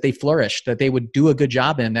place that they flourished, that they would do a good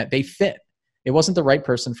job in, that they fit. It wasn't the right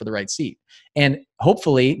person for the right seat. And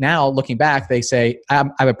hopefully now looking back, they say, I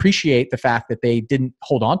appreciate the fact that they didn't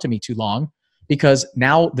hold on to me too long, because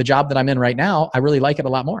now the job that I'm in right now, I really like it a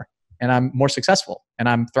lot more and I'm more successful and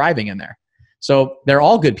I'm thriving in there. So they're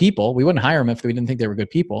all good people. We wouldn't hire them if we didn't think they were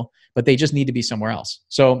good people, but they just need to be somewhere else.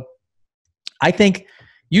 So I think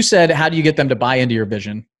you said, how do you get them to buy into your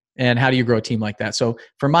vision and how do you grow a team like that? So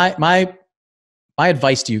for my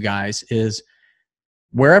advice to you guys is,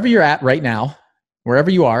 wherever you're at right now,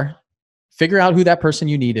 wherever you are, figure out who that person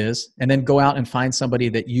you need is, and then go out and find somebody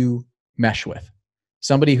that you mesh with.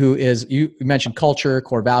 Somebody who is, you mentioned culture,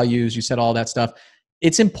 core values, you said all that stuff.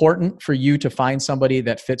 It's important for you to find somebody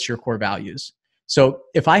that fits your core values. So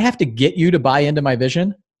if I have to get you to buy into my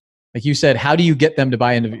vision, like you said, how do you get them to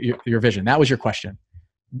buy into your vision? That was your question.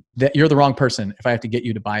 That you're the wrong person if I have to get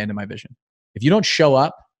you to buy into my vision. If you don't show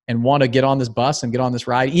up and want to get on this bus and get on this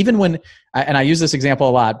ride, even when, and I use this example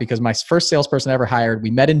a lot because my first salesperson I ever hired, we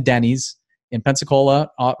met in Denny's in Pensacola,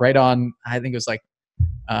 right on, I think it was like,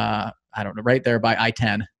 I don't know, right there by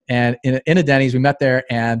I-10. And in a Denny's, we met there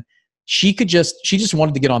and she just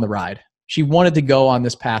wanted to get on the ride. She wanted to go on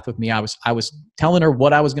this path with me. I was telling her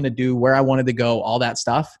what I was going to do, where I wanted to go, all that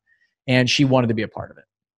stuff. And she wanted to be a part of it.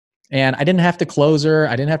 And I didn't have to close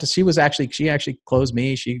her. She actually closed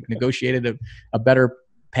me. She negotiated a better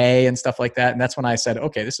pay and stuff like that. And that's when I said,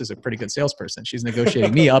 okay, this is a pretty good salesperson. She's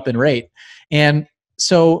negotiating me up in rate. And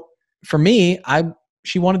so for me,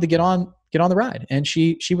 she wanted to get on the ride, and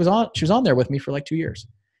she was on there with me for like 2 years,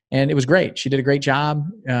 and it was great. She did a great job.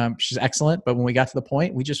 She's excellent. But when we got to the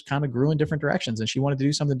point, we just kind of grew in different directions, and she wanted to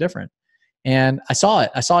do something different. And I saw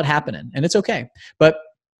it happening, and it's okay. But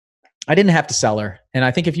I didn't have to sell her. And I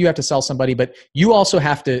think if you have to sell somebody, but you also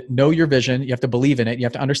have to know your vision. You have to believe in it. You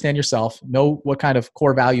have to understand yourself, know what kind of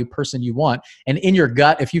core value person you want. And in your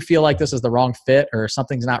gut, if you feel like this is the wrong fit or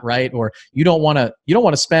something's not right, or you don't want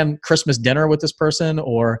to spend Christmas dinner with this person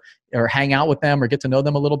or hang out with them or get to know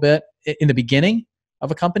them a little bit in the beginning of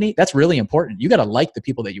a company, that's really important. You got to like the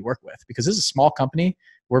people that you work with, because this is a small company.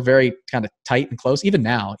 We're very kind of tight and close. Even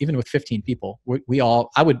now, even with 15 people,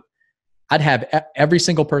 I'd have every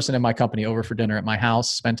single person in my company over for dinner at my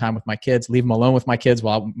house, spend time with my kids, leave them alone with my kids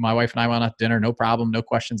while my wife and I went out to dinner. No problem. No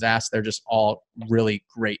questions asked. They're just all really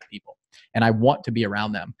great people. And I want to be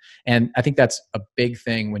around them. And I think that's a big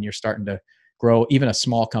thing when you're starting to grow, even a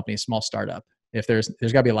small company, a small startup. If there's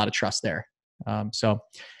got to be a lot of trust there. So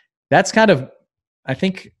that's kind of, I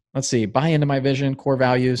think, let's see, buy into my vision, core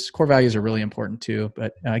values. Core values are really important too.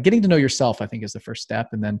 But getting to know yourself, I think, is the first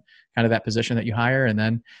step. And then kind of that position that you hire, and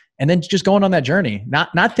then just going on that journey,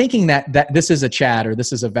 not thinking that this is a Chad or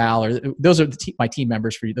this is a Val, or those are my team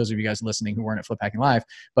members, for you, those of you guys listening who weren't at Flip Hacking Live.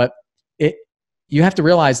 But you have to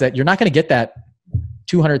realize that you're not going to get that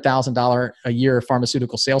 $200,000 a year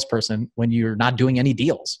pharmaceutical salesperson when you're not doing any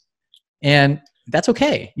deals. And that's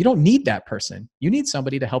okay. You don't need that person. You need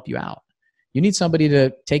somebody to help you out. You need somebody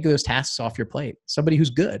to take those tasks off your plate, somebody who's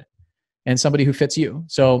good and somebody who fits you.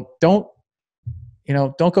 So don't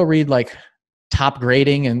go read like Top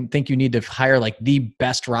Grading and think you need to hire like the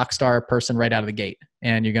best rock star person right out of the gate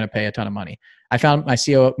and you're going to pay a ton of money. I found my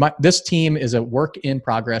CEO, this team is a work in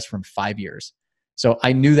progress from 5 years. So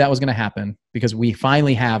I knew that was going to happen because we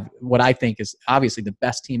finally have what I think is obviously the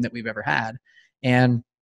best team that we've ever had. And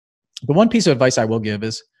the one piece of advice I will give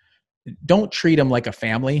is, don't treat them like a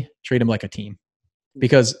family, treat them like a team.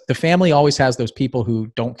 because the family always has those people who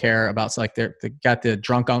don't care about, like they got the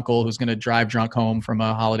drunk uncle who's going to drive drunk home from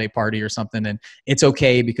a holiday party or something. And it's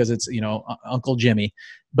okay because it's, Uncle Jimmy,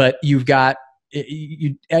 but you've got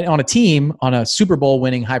you on a team, on a Super Bowl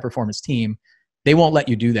winning high performance team, they won't let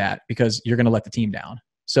you do that because you're going to let the team down.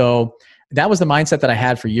 So that was the mindset that I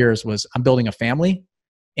had for years, was I'm building a family.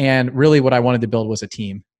 And really what I wanted to build was a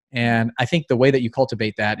team. And I think the way that you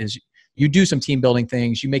cultivate that is you do some team building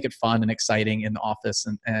things, you make it fun and exciting in the office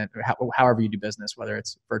and however you do business, whether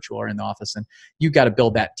it's virtual or in the office. And you've got to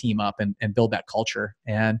build that team up and build that culture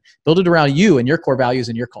and build it around you and your core values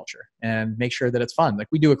and your culture, and make sure that it's fun. Like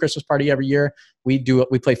we do a Christmas party every year. We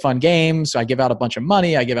play fun games. So I give out a bunch of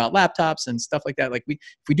money. I give out laptops and stuff like that. Like if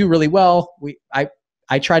we do really well,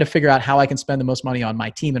 I try to figure out how I can spend the most money on my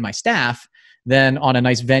team and my staff than on a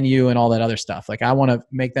nice venue and all that other stuff. Like I want to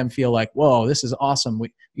make them feel like, whoa, this is awesome.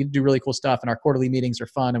 We do really cool stuff, and our quarterly meetings are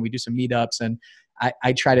fun, and we do some meetups, and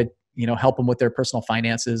I try to, help them with their personal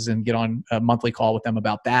finances and get on a monthly call with them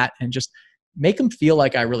about that, and just make them feel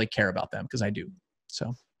like I really care about them, because I do.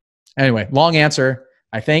 So anyway, long answer,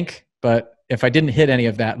 I think, but if I didn't hit any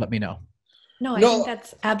of that, let me know. No, I think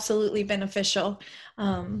that's absolutely beneficial.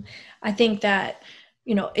 I think that,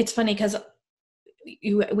 it's funny because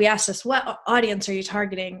we asked us, what audience are you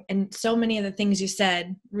targeting? And so many of the things you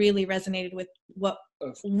said really resonated with what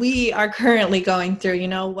we are currently going through,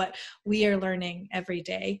 what we are learning every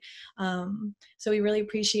day. So we really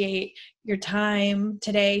appreciate your time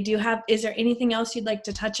today. Is there anything else you'd like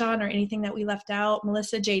to touch on, or anything that we left out?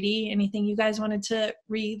 Melissa, JD, anything you guys wanted to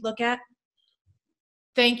re-look at?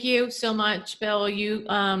 Thank you so much, Bill. You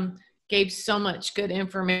gave so much good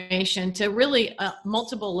information to really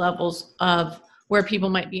multiple levels of where people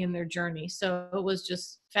might be in their journey. So it was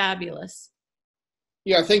just fabulous.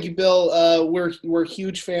 Yeah, thank you, Bill. We're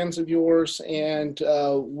huge fans of yours, and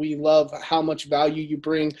we love how much value you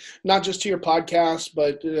bring, not just to your podcast,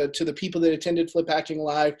 but to the people that attended Flip Hacking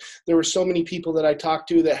Live. There were so many people that I talked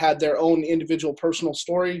to that had their own individual personal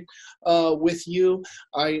story with you.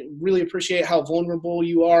 I really appreciate how vulnerable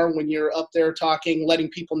you are when you're up there talking, letting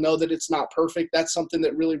people know that it's not perfect. That's something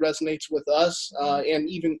that really resonates with us, and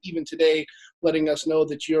even today, letting us know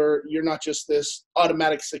that you're not just this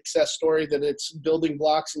automatic success story, that it's building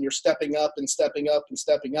blocks and you're stepping up and stepping up and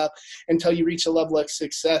stepping up until you reach a level of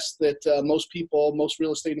success that most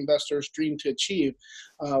real estate investors dream to achieve.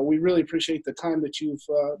 We really appreciate the time that you've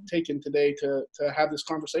taken today to have this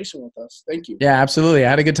conversation with us. Thank you. Yeah, absolutely.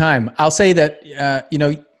 I had a good time. I'll say that,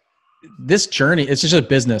 this journey, it's just a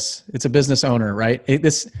business. It's a business owner, right? It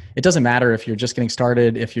doesn't matter if you're just getting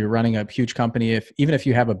started, if you're running a huge company, even if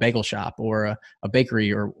you have a bagel shop or a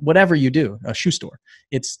bakery or whatever you do, a shoe store.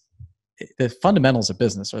 The fundamentals of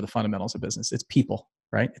business are the fundamentals of business. It's people,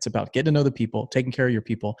 right? It's about getting to know the people, taking care of your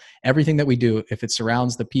people. Everything that we do, if it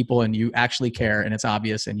surrounds the people and you actually care and it's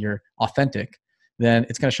obvious and you're authentic, then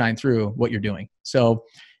it's going to shine through what you're doing. So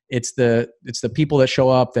it's the people that show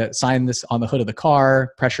up, that sign this on the hood of the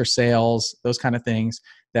car, pressure sales, those kind of things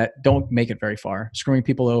that don't make it very far. Screwing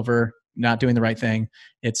people over, not doing the right thing.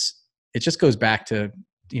 It just goes back to,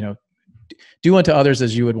 do unto others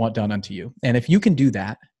as you would want done unto you. And if you can do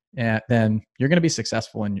that, then you're going to be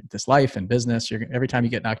successful in this life and business. Every time you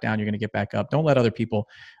get knocked down, you're going to get back up. Don't let other people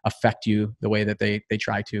affect you the way that they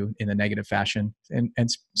try to in a negative fashion,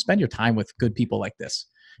 and spend your time with good people like this.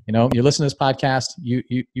 You're listening to this podcast,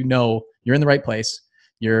 you know you're in the right place.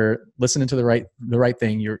 You're listening to the right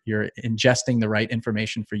thing. You're ingesting the right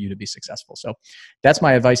information for you to be successful. So that's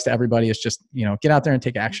my advice to everybody, is just, get out there and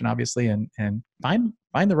take action, obviously, and find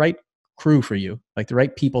the right crew for you, like the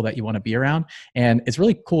right people that you want to be around. And it's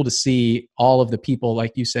really cool to see all of the people,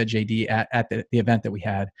 like you said, JD, at the event that we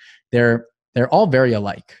had. They're all very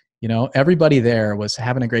alike. Everybody there was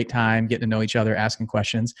having a great time, getting to know each other, asking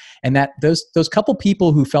questions. And that those couple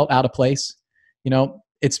people who felt out of place,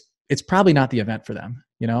 it's probably not the event for them,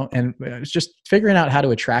 and it's just figuring out how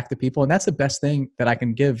to attract the people. And that's the best thing that I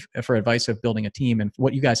can give for advice of building a team. And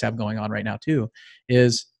what you guys have going on right now too,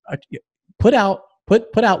 is put out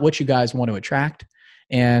what you guys want to attract,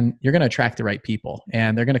 and you're going to attract the right people,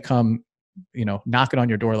 and they're going to come, knocking on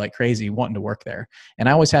your door like crazy, wanting to work there. And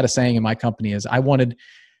I always had a saying in my company is I wanted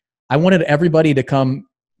everybody to come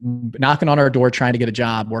knocking on our door, trying to get a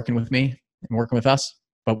job, working with me and working with us,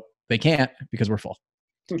 but they can't because we're full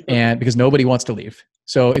and because nobody wants to leave.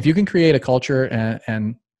 So if you can create a culture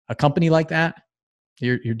and a company like that,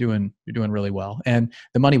 you're doing really well, and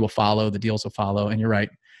the money will follow, the deals will follow. And you're right,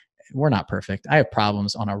 we're not perfect. I have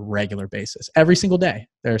problems on a regular basis. Every single day,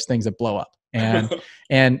 there's things that blow up. And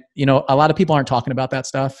a lot of people aren't talking about that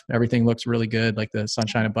stuff. Everything looks really good, like the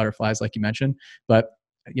sunshine and butterflies, like you mentioned. But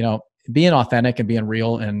being authentic and being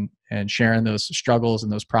real and sharing those struggles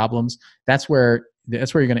and those problems, that's where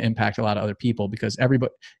you're going to impact a lot of other people, because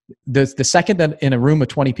everybody, the second that in a room of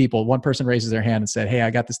 20 people, one person raises their hand and said, hey,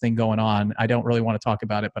 I got this thing going on. I don't really want to talk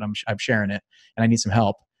about it, but I'm sharing it and I need some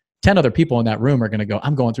help. 10 other people in that room are going to go,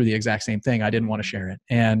 I'm going through the exact same thing. I didn't want to share it.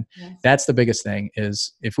 And that's the biggest thing,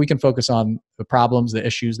 is if we can focus on the problems, the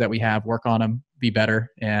issues that we have, work on them, be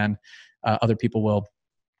better, and other people will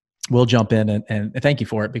jump in and thank you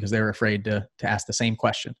for it, because they were afraid to ask the same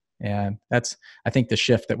question. And that's, I think, the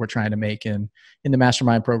shift that we're trying to make in the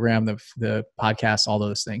mastermind program, the podcast, all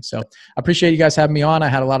those things. So I appreciate you guys having me on. I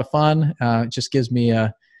had a lot of fun. It just gives me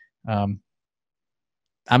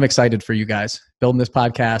I'm excited for you guys building this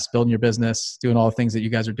podcast, building your business, doing all the things that you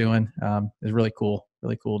guys are doing. Is really cool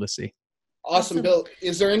to see. Awesome, Bill.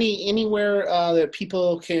 Is there anywhere that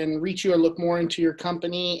people can reach you or look more into your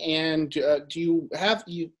company? And do you have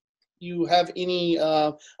any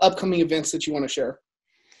upcoming events that you want to share?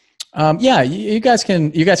 Yeah, you guys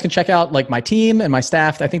can check out like my team and my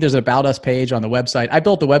staff. I think there's an About Us page on the website. I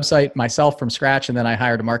built the website myself from scratch, and then I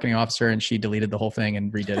hired a marketing officer, and she deleted the whole thing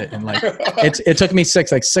and redid it. And like it took me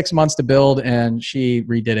 6 months to build, and she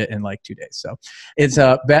redid it in like 2 days. So it's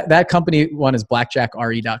that company one is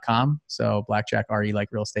blackjackre.com. So Blackjack RE, like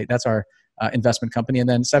real estate. That's our investment company. And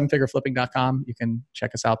then sevenfigureflipping.com. You can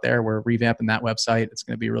check us out there. We're revamping that website. It's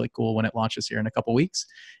going to be really cool when it launches here in a couple weeks.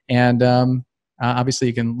 And obviously,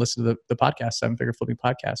 you can listen to the podcast, Seven Figure Flipping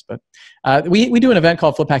Podcast. But we do an event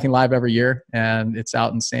called Flip Hacking Live every year, and it's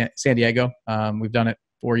out in San Diego. We've done it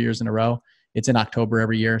 4 years in a row. It's in October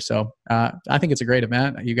every year. So I think it's a great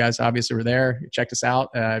event. You guys obviously were there. You checked us out.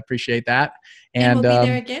 I appreciate that. And we'll be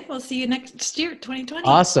there again. We'll see you next year, 2020.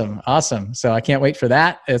 Awesome. So I can't wait for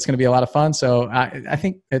that. It's going to be a lot of fun. So I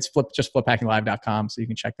think it's just fliphackinglive.com. So you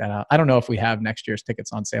can check that out. I don't know if we have next year's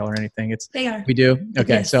tickets on sale or anything. They are. We do?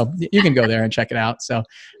 Okay. Yes. So you can go there and check it out. So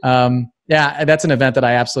yeah, that's an event that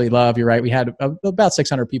I absolutely love. You're right. We had about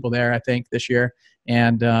 600 people there, I think, this year.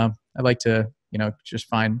 And I'd like to, just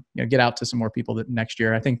get out to some more people next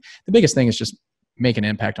year. I think the biggest thing is just make an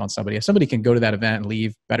impact on somebody. If somebody can go to that event and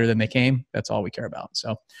leave better than they came, that's all we care about.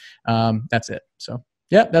 So that's it. So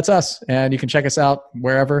yeah, that's us. And you can check us out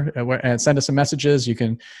wherever and send us some messages. You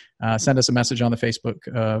can send us a message on the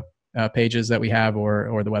Facebook pages that we have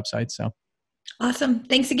or the website. So awesome.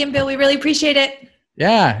 Thanks again, Bill. We really appreciate it.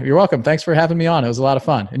 Yeah, you're welcome. Thanks for having me on. It was a lot of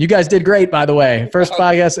fun. And you guys did great, by the way. First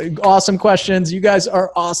podcast, awesome questions. You guys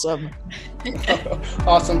are awesome.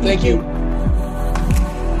 Awesome. Thank you.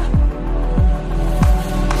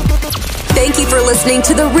 Thank you for listening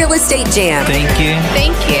to the Real Estate Jam. Thank you.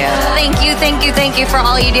 Thank you. Thank you, thank you, thank you for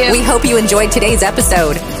all you do. We hope you enjoyed today's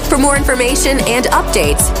episode. For more information and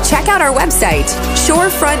updates, check out our website,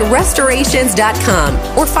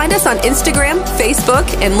 shorefrontrestorations.com, or find us on Instagram,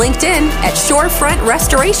 Facebook, and LinkedIn at Shorefront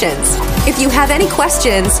Restorations. If you have any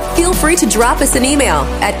questions, feel free to drop us an email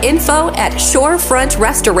at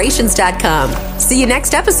info@shorefrontrestorations.com. See you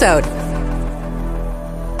next episode.